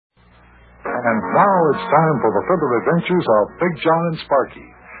And now it's time for the further adventures of Big John and Sparkie.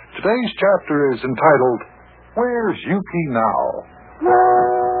 Today's chapter is entitled, Where's Yukie Now?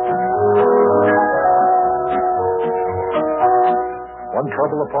 One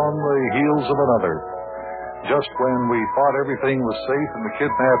trouble upon the heels of another. Just when we thought everything was safe and the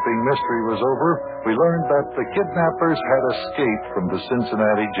kidnapping mystery was over, we learned that the kidnappers had escaped from the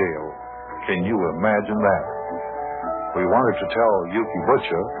Cincinnati jail. Can you imagine that? We wanted to tell Yukie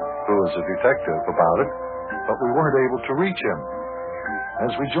Butcher, who is a detective, about it, but we weren't able to reach him.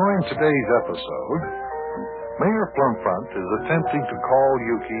 As we join today's episode, Mayor Plumfront is attempting to call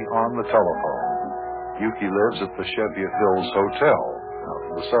Yukie on the telephone. Yukie lives at the Cheviot Hills Hotel, out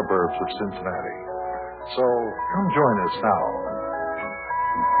in the suburbs of Cincinnati. So, come join us now.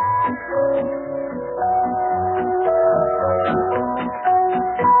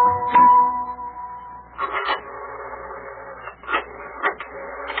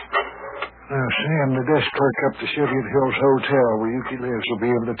 Now, Sam, the desk clerk up the Cheviot Hills Hotel where Yukie lives will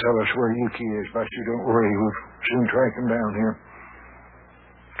be able to tell us where Yukie is. Buster, don't worry. We'll soon track him down here.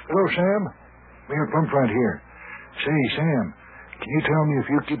 Hello, Sam. Mayor Plumfront here. Say, Sam, can you tell me if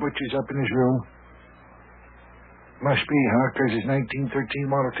Yukie Butcher's up in his room? Must be, huh? Because his 1913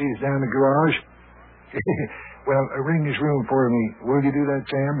 Model T is down in the garage. Well, ring his room for me. Will you do that,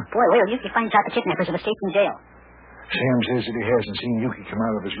 Sam? Boy, will Yukie finds out the kidnappers have escaped from jail. Sam says that he hasn't seen Yukie come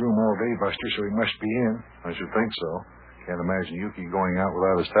out of his room all day, Buster, so he must be in. I should think so. Can't imagine Yukie going out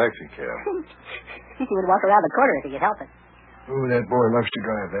without his taxi cab. He would walk around the corner if he could help it. Oh, that boy loves to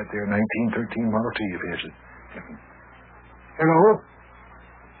drive that there 1913 Model T of his. Hello?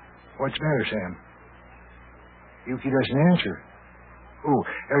 What's the matter, Sam? Yukie doesn't answer. Oh,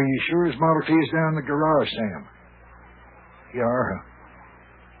 are you sure his Model T is down in the garage, Sam? Yeah.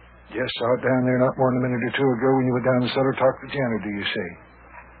 Just saw it down there not more than a minute or two ago when you went down the cellar to talk to Janet, do you say?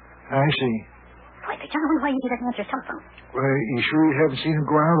 I see. Boy, Big John, I wonder why Yukie doesn't answer his telephone. Well, you sure you haven't seen him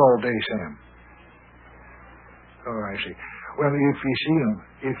go out all day, Sam? Oh, I see. Well, if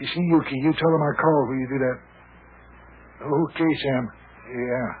you see Yukie, you tell him I called. Will you do that? Okay, Sam.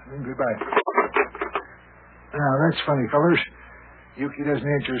 Yeah, goodbye. Now, that's funny, fellers. Yukie doesn't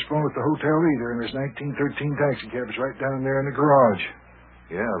answer his phone at the hotel either, and his 1913 taxi cab is right down there in the garage.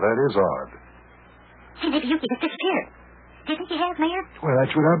 Yeah, that is odd. Hey, maybe Yukie has disappeared. Do you think he has, Mayor? Well,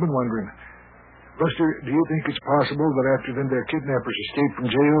 that's what I've been wondering. Buster, do you think it's possible that after them their kidnappers escaped from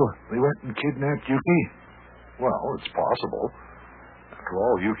jail, they went and kidnapped Yukie? Well, it's possible. After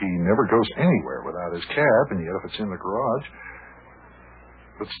all, Yukie never goes anywhere without his cab, and yet if it's in the garage...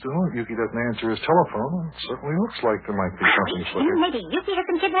 But still, Yukie doesn't answer his telephone. It certainly looks like there might be something slipping. Maybe Yukie has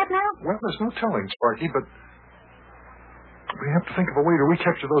been kidnapped now? Well, there's no telling, Sparkie, but we have to think of a way to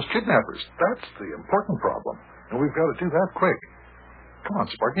recapture those kidnappers. That's the important problem. And we've got to do that quick. Come on,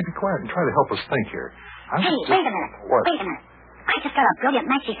 Sparkie, be quiet and try to help us think here. Hey, wait a minute. What? Wait a minute. I just got a brilliant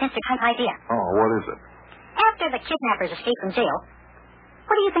Maxie Sensor type idea. Oh, what is it? After the kidnappers escape from jail,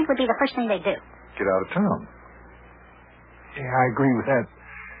 what do you think would be the first thing they'd do? Get out of town. Yeah, I agree with that.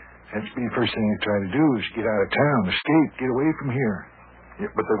 That'd be the first thing they try to do is get out of town, escape, get away from here.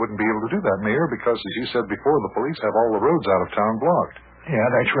 Yeah, but they wouldn't be able to do that, Mayor, because, as you said before, the police have all the roads out of town blocked. Yeah,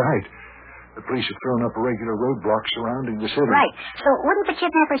 that's right. The police have thrown up a regular roadblock surrounding the city. Right. So wouldn't the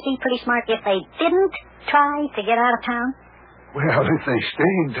kidnappers be pretty smart if they didn't try to get out of town? Well, if they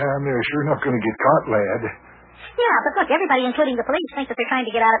stay in town, they're sure not going to get caught, lad. Yeah, but look, everybody, including the police, thinks that they're trying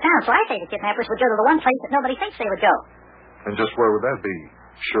to get out of town. So I say the kidnappers would go to the one place that nobody thinks they would go. And just where would that be,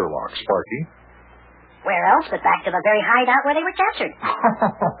 Sherlock, Sparkie? Where else but back to the very hideout where they were captured?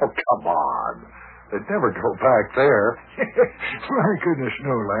 Oh, come on. They'd never go back there. My goodness,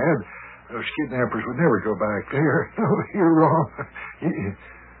 no, lad. Those kidnappers would never go back there. No, you're wrong.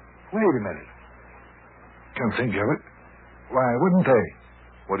 Wait a minute. Come think of it. Why wouldn't they?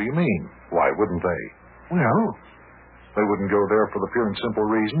 What do you mean, why wouldn't they? Well, they wouldn't go there for the pure and simple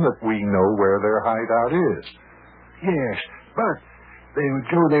reason that we know where their hideout is. Yes, but they would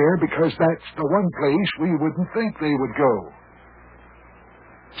go there because that's the one place we wouldn't think they would go.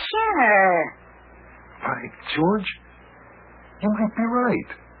 Sure. By George, you might be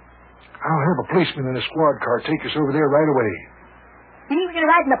right. I'll have a policeman in a squad car take us over there right away. You mean we're going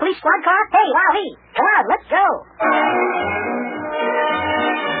to ride in the police squad car? Hey, Wowee, come on, let's go.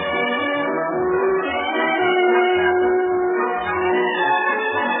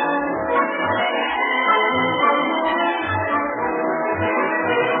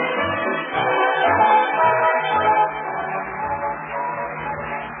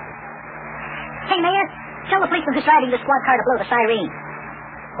 Hey, Mayor, tell the policeman who's driving the squad car to blow the siren.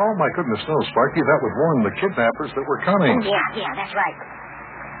 Oh, my goodness, no, Sparkie. That would warn the kidnappers that we're coming. Yeah, that's right.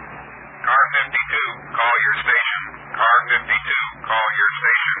 Car call your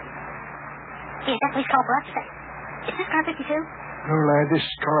station. Hey, is that police call for us? Is this car 52? No, lad, this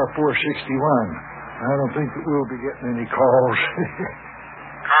is car 461. I don't think that we'll be getting any calls.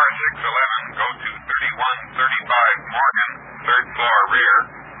 Car 611, go to 3135 Morgan, 3rd floor rear.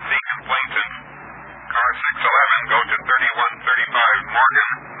 See complainant. Car 611, go to 3135 Morgan,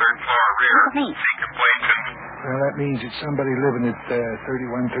 3rd floor rear. See complainant. Well, that means that somebody living at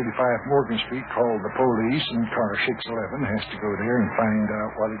 3135 Morgan Street called the police, and car 611 has to go there and find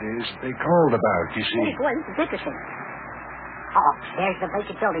out what it is that they called about, you see. Hey, boy, this is interesting. Oh, there's the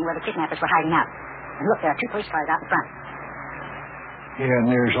vacant building where the kidnappers were hiding out. And look, there are 2 police cars out in front. Yeah, and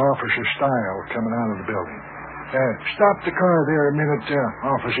there's Officer Style coming out of the building. Stop the car there a minute,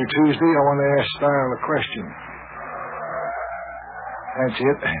 Officer Tuesday. I want to ask Style a question. That's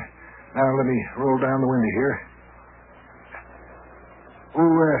it. Now let me roll down the window here. Oh,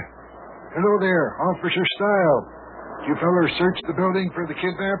 hello there, Officer Style. You fellas search the building for the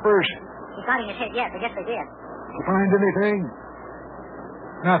kidnappers? He's nodding his head, yes. I guess they did. You find anything?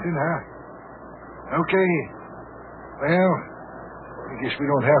 Nothing, huh? Okay. Well, I guess we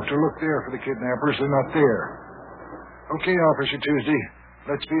don't have to look there for the kidnappers. They're not there. Okay, Officer Tuesday.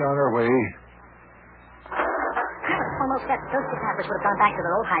 Let's be on our way. Almost bet those kidnappers would have gone back to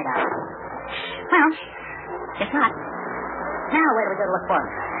their old hideout. Well, if not, now where do we go to look for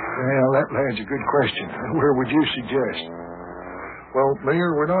them? Well, that lad's a good question. Where would you suggest? Well,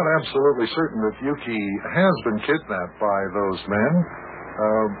 Mayor, we're not absolutely certain that Yukie has been kidnapped by those men.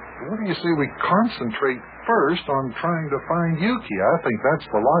 What do you say we concentrate first on trying to find Yukie? I think that's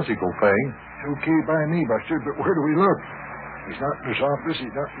the logical thing. Okay by me, Buster, but where do we look? He's not in his office.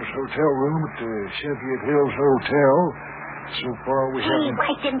 He's not in his hotel room at the Cheviot Hills Hotel. So far, we haven't...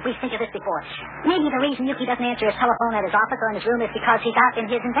 Why didn't we think of this before? Maybe the reason Yukie doesn't answer his telephone at his office or in his room is because he's out in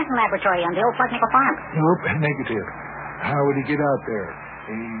his invention laboratory on the old Plug Nickel farm. Nope, negative. How would he get out there?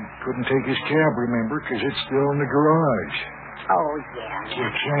 He couldn't take his cab, remember, because it's still in the garage. Oh, yeah.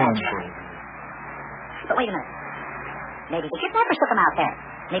 That's right. But wait a minute. Maybe the kidnappers took him out there.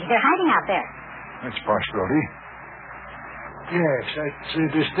 Maybe they're hiding out there. That's a possibility. Yes, that's a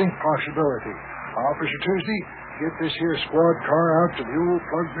distinct possibility. Officer Tuesday, get this here squad car out to the old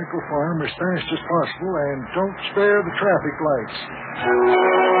Plug Nickel farm as fast as possible, and don't spare the traffic lights.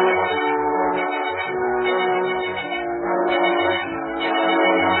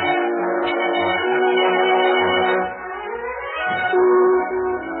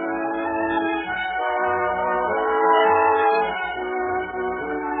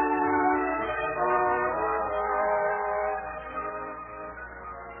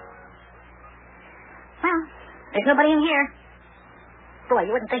 There's nobody in here. Boy,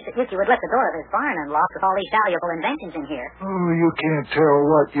 you wouldn't think that Yukie would let the door of his barn unlocked with all these valuable inventions in here. Oh, you can't tell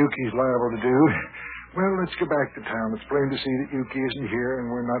what Yukie's liable to do. Well, let's go back to town. It's plain to see that Yukie isn't here, and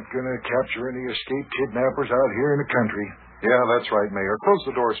we're not going to capture any escaped kidnappers out here in the country. Yeah, that's right, Mayor. Close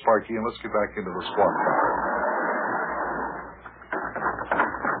the door, Sparkie, and let's get back into the squad car.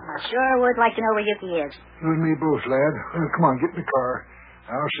 I sure would like to know where Yukie is. You and me both, lad. Well, come on, get in the car.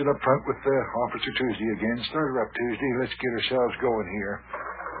 I'll sit up front with Officer Tuesday again. Start her up, Tuesday. Let's get ourselves going here.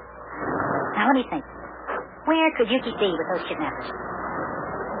 Now, let me think. Where could Yukie be with those kidnappers?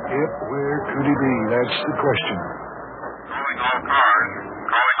 Yep, where could he be? That's the question. Calling all cars.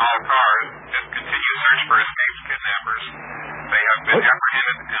 Calling all cars. Discontinue search for escaped kidnappers. They have been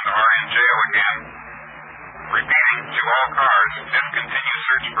apprehended and are in jail again. Repeating, to all cars. Discontinue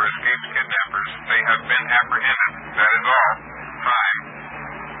search for escaped kidnappers. They have been apprehended. That is all. Time.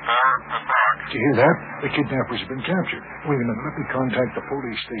 4 o'clock. Did you hear that? The kidnappers have been captured. Wait a minute. Let me contact the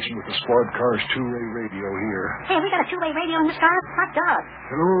police station with the squad car's 2-way radio here. Hey, we got a 2-way radio in this car? Hot dog.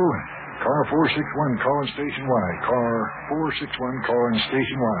 Hello? Car 461 calling Station Y. Car 461 calling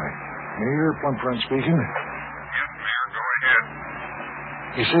Station Y. Mayor Plumfront speaking. Yes, Mayor, go ahead.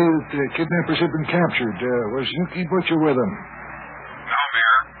 You say that the kidnappers have been captured. Was Yukie Butcher with them? No,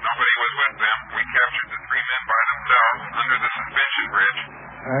 Mayor. Nobody was with them. We captured the 3 men by themselves under the suspension bridge.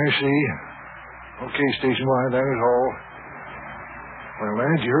 I see. Okay, Station Y, that is all. Well,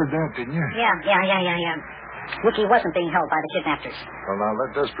 lad, you heard that, didn't you? Yeah. Yukie wasn't being held by the kidnappers. Well, now,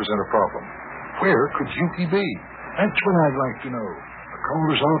 that does present a problem. Where could Yukie be? That's what I'd like to know. I called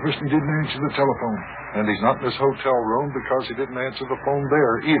his office and he didn't answer the telephone. And he's not in his hotel room because he didn't answer the phone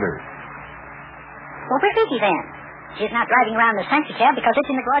there either. Well, where is he then? He's not driving around in the taxi cab because it's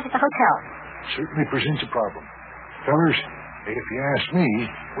in the garage at the hotel. Certainly presents a problem. Fellers, if you ask me,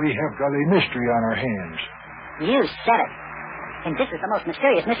 we have got a mystery on our hands. You said it. And this is the most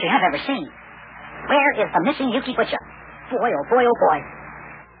mysterious mystery I've ever seen. Where is the missing Yukie Butcher? Boy, oh boy, oh boy.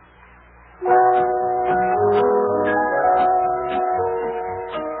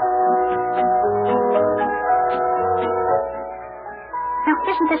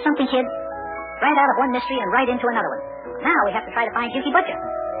 kid. Right out of one mystery and right into another one. Now we have to try to find Yukie Butcher.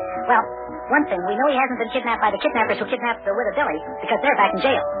 Well, one thing, we know he hasn't been kidnapped by the kidnappers who kidnapped the Widow Billy because they're back in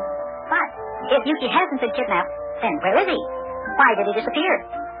jail. But if Yukie hasn't been kidnapped, then where is he? Why did he disappear?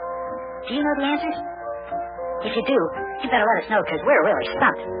 Do you know the answers? If you do, you better let us know because we're really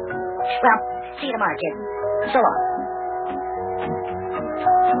stumped. Well, see you tomorrow, kid. So long.